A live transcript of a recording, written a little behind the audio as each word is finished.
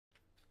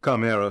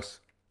Come,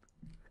 Eros.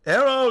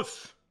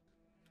 Eros!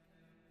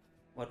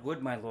 What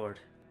would my lord?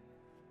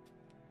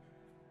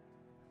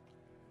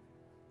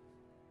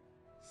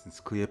 Since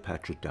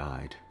Cleopatra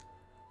died,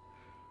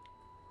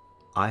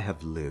 I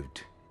have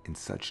lived in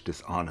such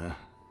dishonor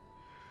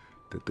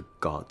that the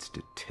gods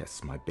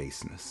detest my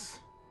baseness.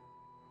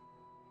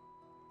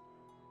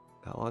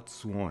 Thou art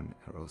sworn,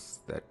 Eros,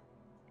 that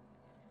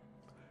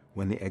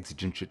when the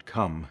exigent should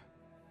come,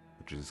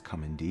 which has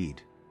come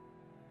indeed,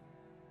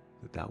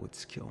 that thou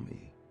wouldst kill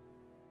me.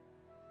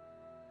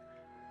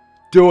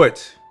 Do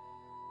it!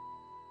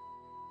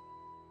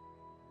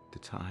 The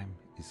time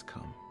is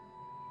come.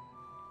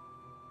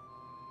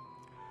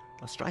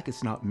 Thou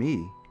strikest not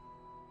me.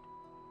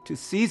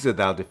 'Tis Caesar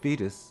thou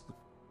defeatest.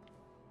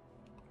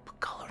 Put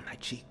color in thy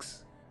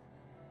cheeks.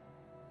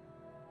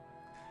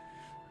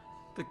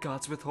 The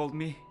gods withhold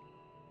me.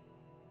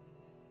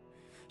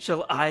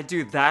 Shall I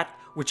do that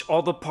which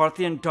all the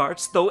Parthian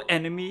darts, though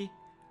enemy,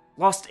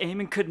 lost aim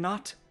and could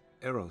not?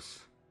 Eros,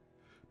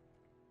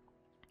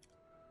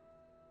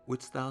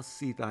 wouldst thou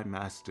see thy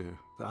master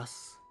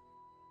thus,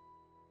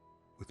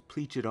 with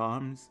pleated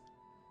arms,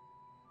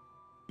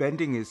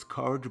 bending his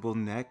corrigible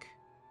neck,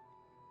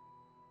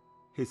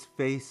 his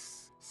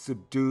face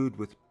subdued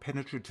with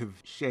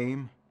penetrative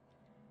shame,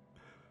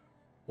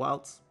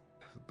 whilst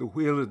the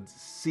wheeled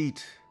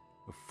seat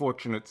of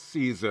fortunate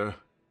Caesar,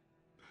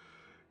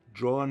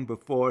 drawn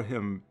before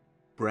him,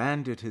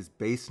 branded his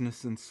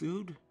baseness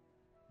ensued?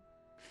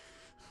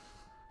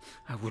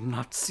 I would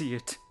not see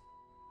it.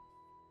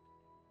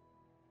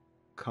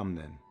 Come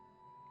then,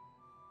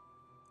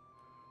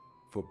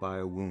 for by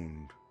a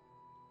wound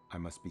I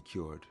must be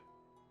cured.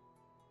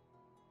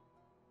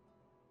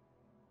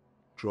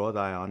 Draw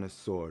thy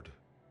honest sword,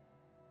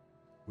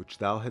 which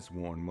thou hast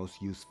worn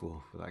most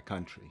useful for thy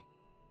country.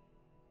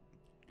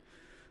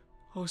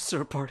 Oh,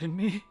 sir, pardon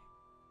me.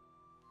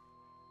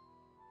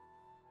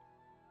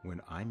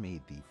 When I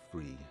made thee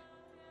free,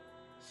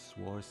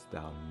 sworest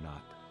thou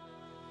not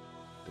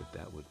that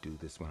thou would do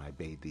this when I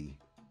bade thee?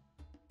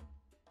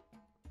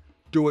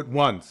 Do it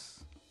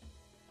once,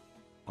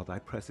 or thy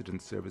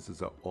precedent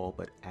services are all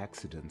but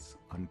accidents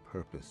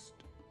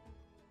unpurposed.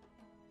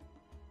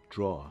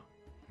 Draw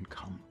and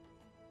come.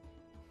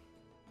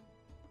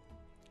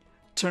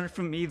 Turn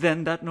from me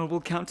then that noble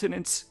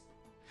countenance,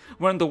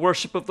 wherein the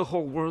worship of the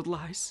whole world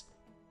lies.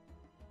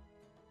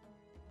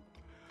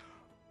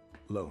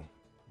 Lo,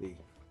 thee.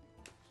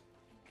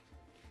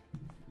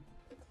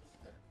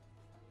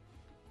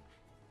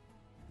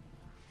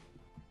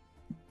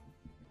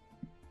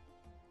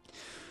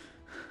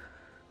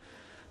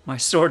 My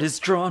sword is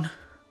drawn.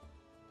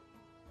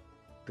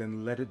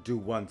 Then let it do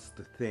once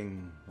the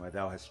thing why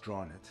thou hast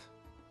drawn it.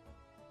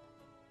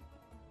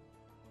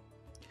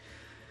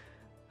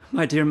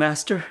 My dear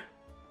master,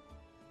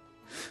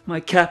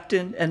 my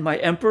captain and my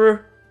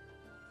emperor,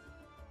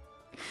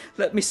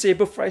 let me say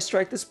before I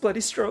strike this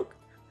bloody stroke,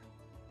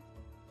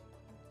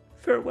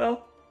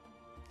 farewell.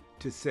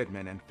 'Tis said,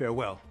 men, and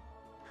farewell.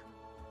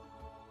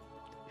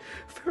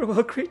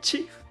 Farewell, great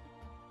chief.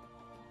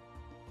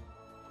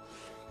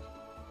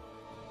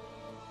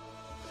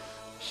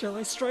 Shall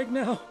I strike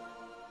now?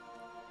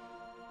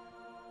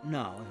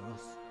 Now,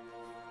 Eros.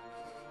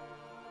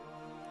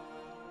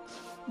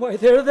 Why,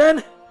 there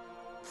then.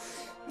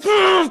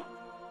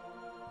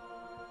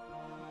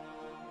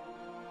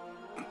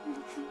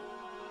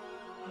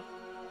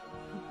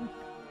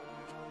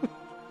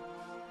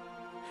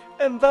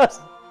 And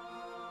thus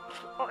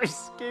I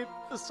escaped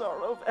the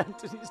sorrow of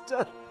Antony's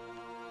death.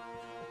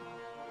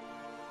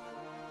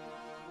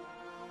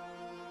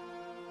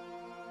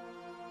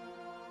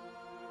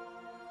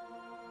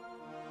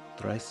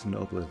 Thrice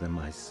nobler than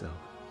myself,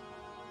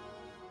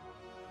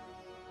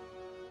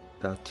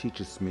 thou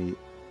teachest me,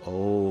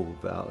 O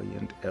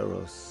valiant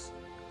Eros,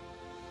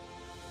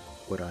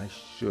 what I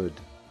should,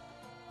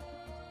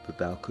 but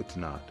thou couldst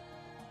not.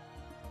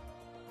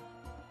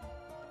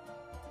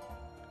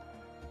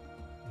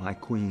 My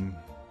queen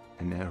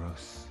and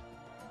Eros,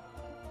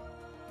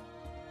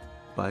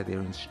 by their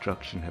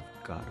instruction, have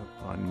got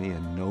upon me a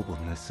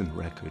nobleness and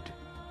record.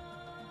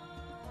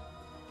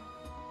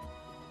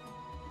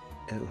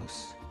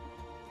 Eros,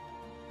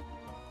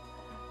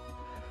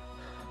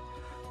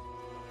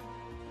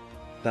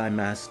 thy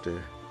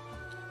master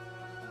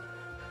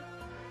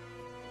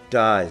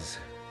dies,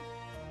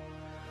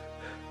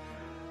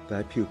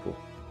 thy pupil,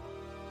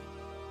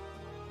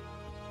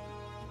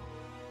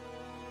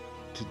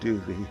 to do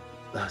thee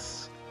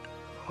thus.